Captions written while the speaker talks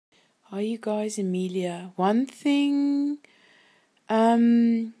Hi, you guys, Amelia. One thing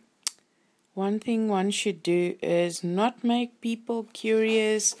one should do is not make people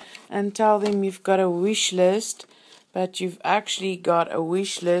curious and tell them you've got a wish list, but you've actually got a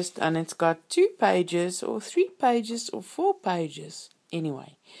wish list and it's got 2 pages or 3 pages or 4 pages.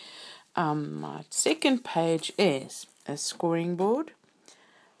 Anyway, my second page is a scoring board,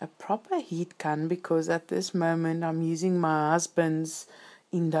 a proper heat gun, because at this moment I'm using my husband's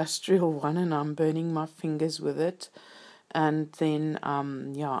industrial one and I'm burning my fingers with it. And then,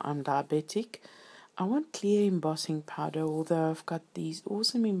 I'm diabetic. I want clear embossing powder, although I've got these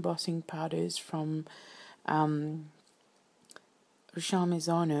awesome embossing powders from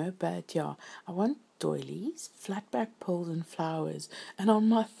Rishamizano, but yeah, I want doilies, flatback poles and flowers. And on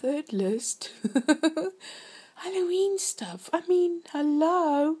my third list, Halloween stuff. I mean,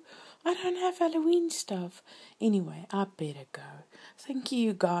 hello, I don't have Halloween stuff. Anyway, I better go. Thank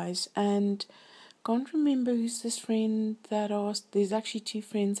you guys, and can't remember who's this friend that asked. There's actually 2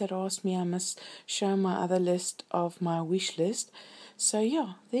 friends that asked me I must show my other list of my wish list. So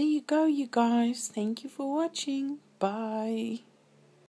yeah, there you go, you guys. Thank you for watching. Bye.